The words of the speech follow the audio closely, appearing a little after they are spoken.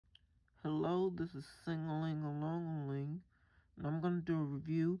Hello, this is Sing-a-ling-a-long-a-ling, and I'm going to do a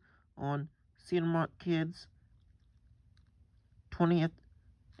review on Cedarmont Kids' 20th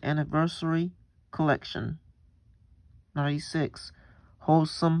Anniversary Collection, 96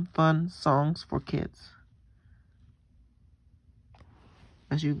 Wholesome Fun Songs for Kids.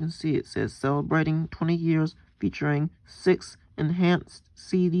 As you can see, it says celebrating 20 years, featuring 6 enhanced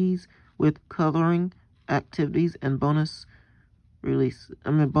CDs with coloring activities and bonus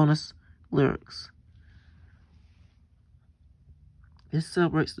lyrics. This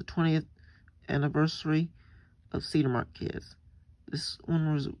celebrates the 20th anniversary of Cedarmont Kids. This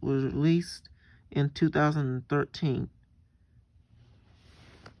one was released in 2013.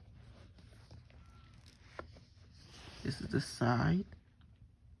 This is the side.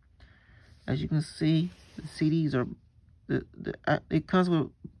 As you can see, the CDs are it comes with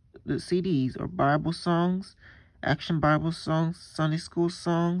the CDs are Bible songs, action Bible songs, Sunday school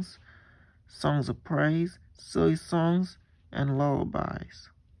songs, songs of praise, silly songs, and lullabies.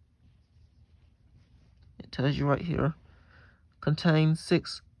 It tells you right here, contains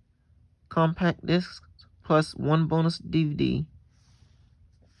 6 compact discs plus 1 bonus DVD.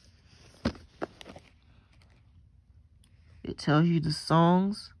 It tells you the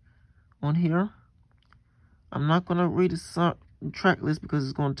songs on here. I'm not going to read the track list because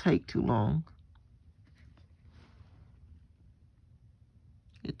it's going to take too long.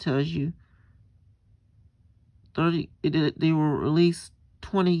 It tells you they were released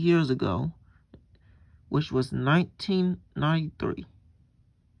 20 years ago, which was 1993.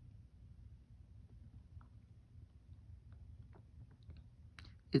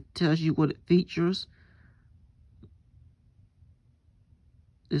 It tells you what it features.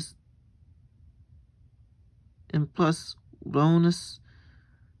 This and plus bonus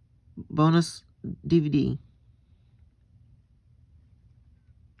DVD.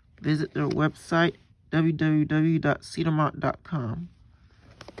 Visit their website, www.cedarmont.com.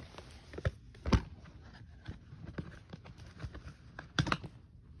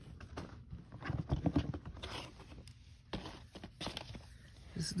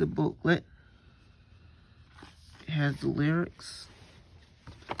 This is the booklet. It has the lyrics.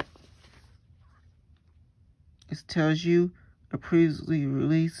 It tells you the previously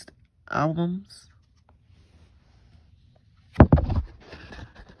released albums.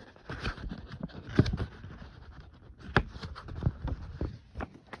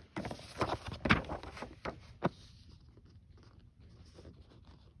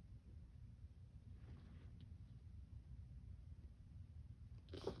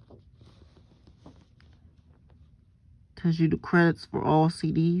 Tells you the credits for all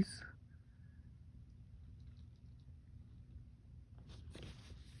CDs.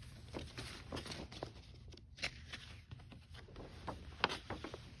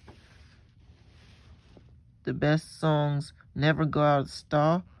 The best songs never go out of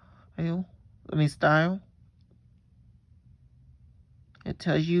style. It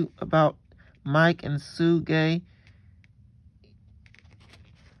tells you about Mike and Sue Gay,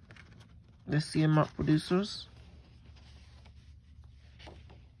 the Cedarmont producers.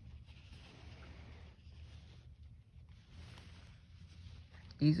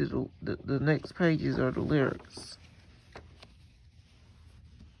 These are the next pages are the lyrics.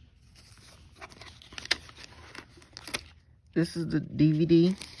 This is the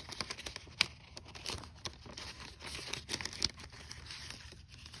DVD.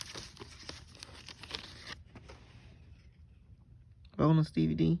 Bonus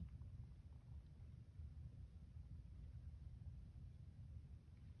DVD.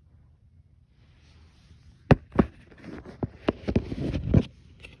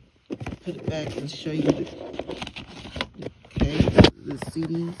 Put it back and show you the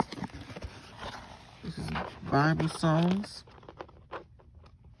CDs. This is Bible songs.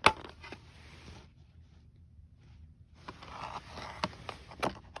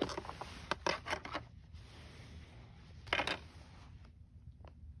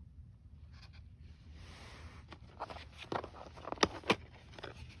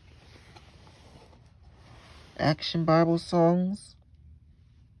 Action Bible songs.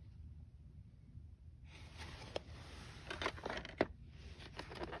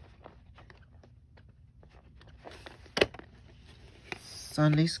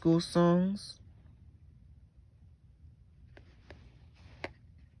 Sunday school songs.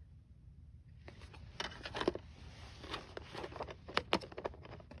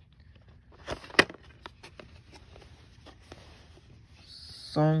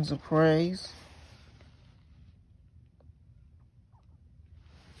 Songs of praise.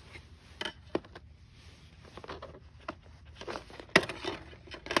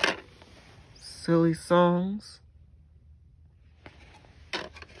 silly songs,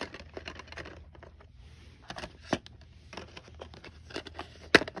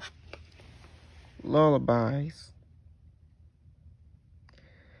 lullabies.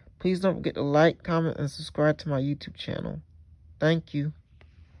 Please don't forget to like, comment, and subscribe to my YouTube channel. Thank you.